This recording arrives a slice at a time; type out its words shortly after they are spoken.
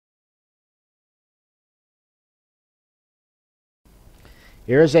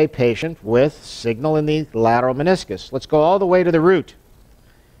Here's a patient with signal in the lateral meniscus. Let's go all the way to the root.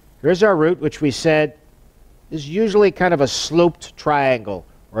 Here's our root, which we said is usually kind of a sloped triangle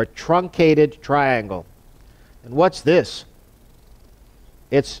or a truncated triangle. And what's this?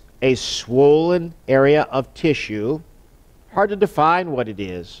 It's a swollen area of tissue. Hard to define what it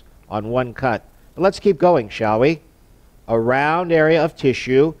is on one cut. But let's keep going, shall we? A round area of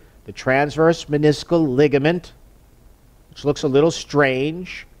tissue, the transverse meniscal ligament, which looks a little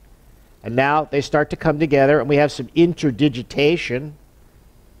strange. And now they start to come together, and we have some interdigitation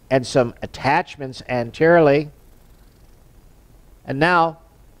and some attachments anteriorly. And now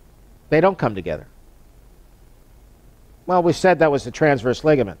they don't come together. Well, we said that was the transverse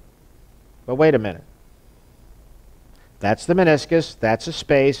ligament. But wait a minute. That's the meniscus, that's a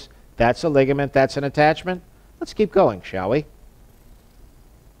space, that's a ligament, that's an attachment. Let's keep going, shall we?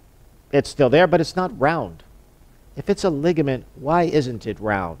 It's still there, but it's not round. If it's a ligament, why isn't it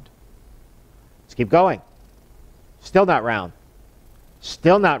round? Let's keep going. Still not round.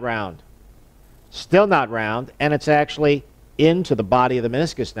 Still not round. Still not round, and it's actually into the body of the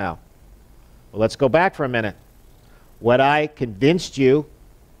meniscus now. Well, let's go back for a minute. What I convinced you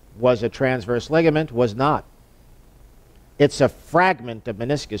was a transverse ligament was not. It's a fragment of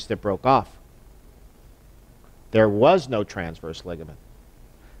meniscus that broke off. There was no transverse ligament.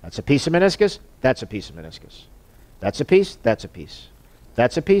 That's a piece of meniscus, that's a piece of meniscus. That's a piece, that's a piece.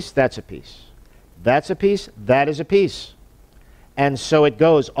 That's a piece, that's a piece. That's a piece, that is a piece. And so it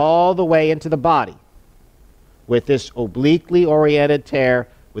goes all the way into the body with this obliquely oriented tear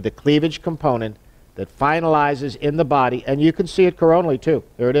with a cleavage component that finalizes in the body, and you can see it coronally too.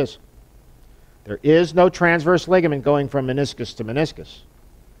 There it is. There is no transverse ligament going from meniscus to meniscus.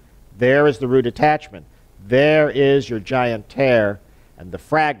 There is the root attachment. There is your giant tear, and the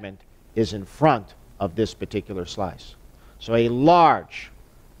fragment is in front of this particular slice. So a large,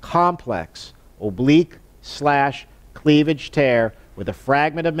 complex, oblique slash cleavage tear with a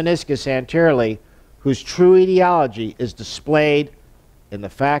fragment of meniscus anteriorly, whose true etiology is displayed in the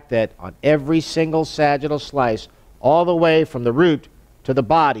fact that on every single sagittal slice, all the way from the root to the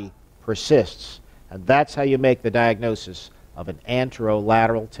body, persists. And that's how you make the diagnosis of an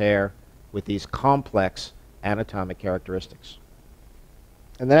anterolateral tear with these complex anatomic characteristics.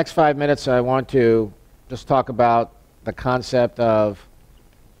 In the next 5 minutes, I want to just talk about the concept of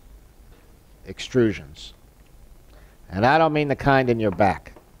extrusions. And I don't mean the kind in your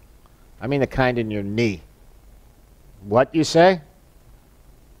back. I mean the kind in your knee. What, you say?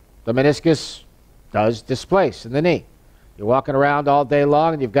 The meniscus does displace in the knee. You're walking around all day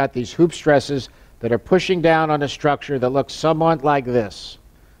long and you've got these hoop stresses that are pushing down on a structure that looks somewhat like this.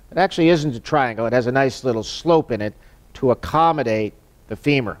 It actually isn't a triangle. It has a nice little slope in it to accommodate the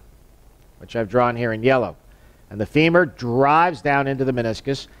femur, which I've drawn here in yellow. And the femur drives down into the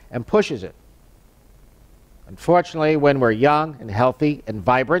meniscus and pushes it. Unfortunately, when we're young and healthy and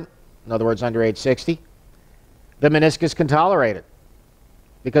vibrant, in other words, under age 60, the meniscus can tolerate it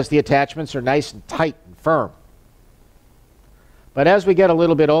because the attachments are nice and tight and firm. But as we get a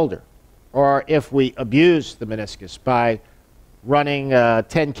little bit older, or if we abuse the meniscus by running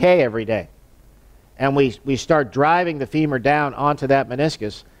 10K every day, and we start driving the femur down onto that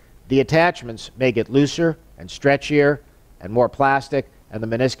meniscus, the attachments may get looser and stretchier and more plastic, and the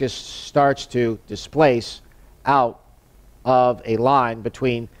meniscus starts to displace out of a line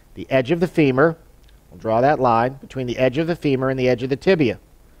between the edge of the femur, we'll draw that line, between the edge of the femur and the edge of the tibia.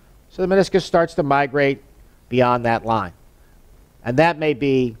 So the meniscus starts to migrate beyond that line. And that may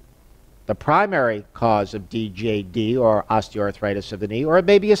be the primary cause of DJD, or osteoarthritis of the knee, or it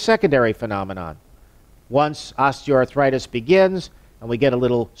may be a secondary phenomenon. Once osteoarthritis begins and we get a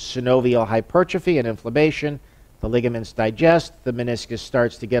little synovial hypertrophy and inflammation, the ligaments digest, the meniscus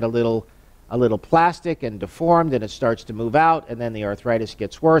starts to get a little plastic and deformed, and it starts to move out, and then the arthritis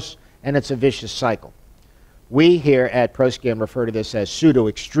gets worse, and it's a vicious cycle. We here at ProScan refer to this as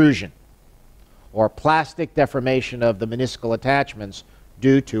pseudo-extrusion, or plastic deformation of the meniscal attachments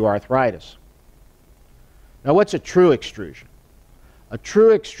due to arthritis. Now, what's a true extrusion? A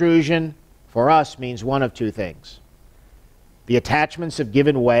true extrusion for us means one of two things. The attachments have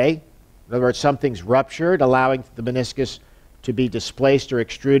given way. In other words, something's ruptured, allowing the meniscus to be displaced or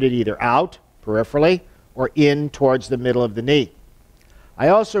extruded either out, peripherally, or in towards the middle of the knee. I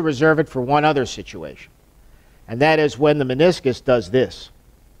also reserve it for one other situation, and that is when the meniscus does this.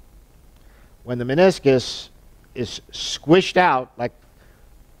 When the meniscus is squished out, like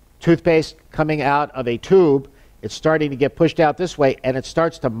toothpaste coming out of a tube, it's starting to get pushed out this way, and it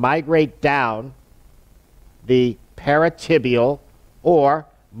starts to migrate down the paratibial or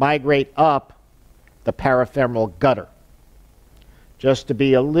migrate up the parafemoral gutter. Just to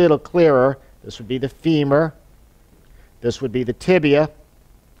be a little clearer, this would be the femur. This would be the tibia.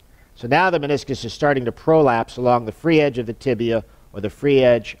 So now the meniscus is starting to prolapse along the free edge of the tibia or the free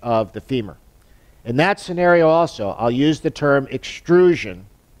edge of the femur. In that scenario also, I'll use the term extrusion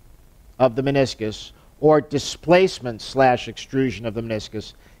of the meniscus or displacement / extrusion of the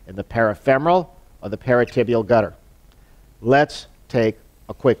meniscus in the parafemoral or the paratibial gutter. Let's take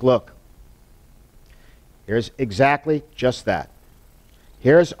a quick look. Here's exactly just that.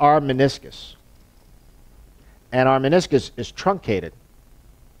 Here's our meniscus. And our meniscus is truncated.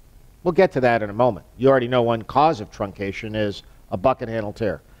 We'll get to that in a moment. You already know one cause of truncation is a bucket handle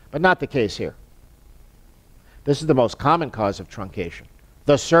tear, but not the case here. This is the most common cause of truncation.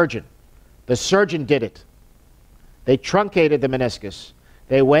 The surgeon. The surgeon did it. They truncated the meniscus.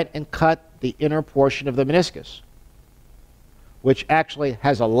 They went and cut the inner portion of the meniscus, which actually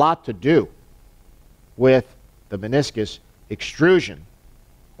has a lot to do with the meniscus extrusion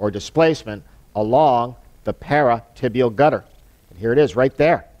or displacement along the paratibial gutter. And here it is right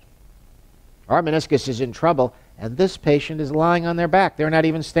there. Our meniscus is in trouble, and this patient is lying on their back. They're not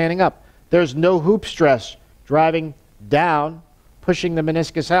even standing up. There's no hoop stress driving down, pushing the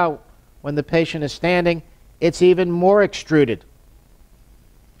meniscus out. When the patient is standing, it's even more extruded.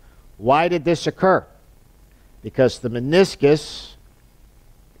 Why did this occur? Because the meniscus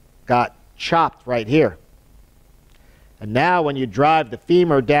got chopped right here. And now when you drive the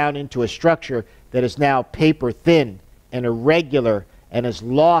femur down into a structure that is now paper thin and irregular and has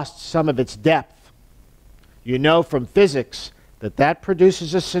lost some of its depth, you know from physics that that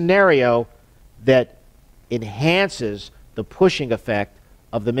produces a scenario that enhances the pushing effect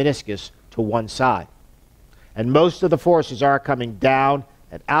of the meniscus to one side. And most of the forces are coming down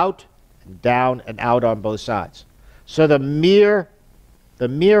and out and down and out on both sides. So the mere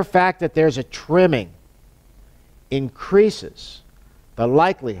fact that there's a trimming increases the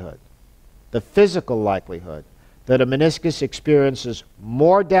likelihood, the physical likelihood, that a meniscus experiences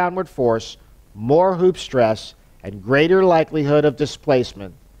more downward force, more hoop stress, and greater likelihood of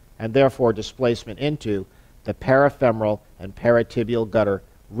displacement, and therefore displacement into the parafemoral and paratibial gutter,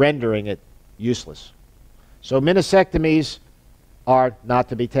 rendering it useless. So meniscectomies are not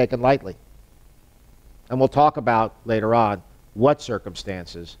to be taken lightly. And we'll talk about later on what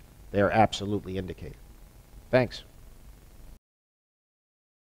circumstances they are absolutely indicated. Thanks.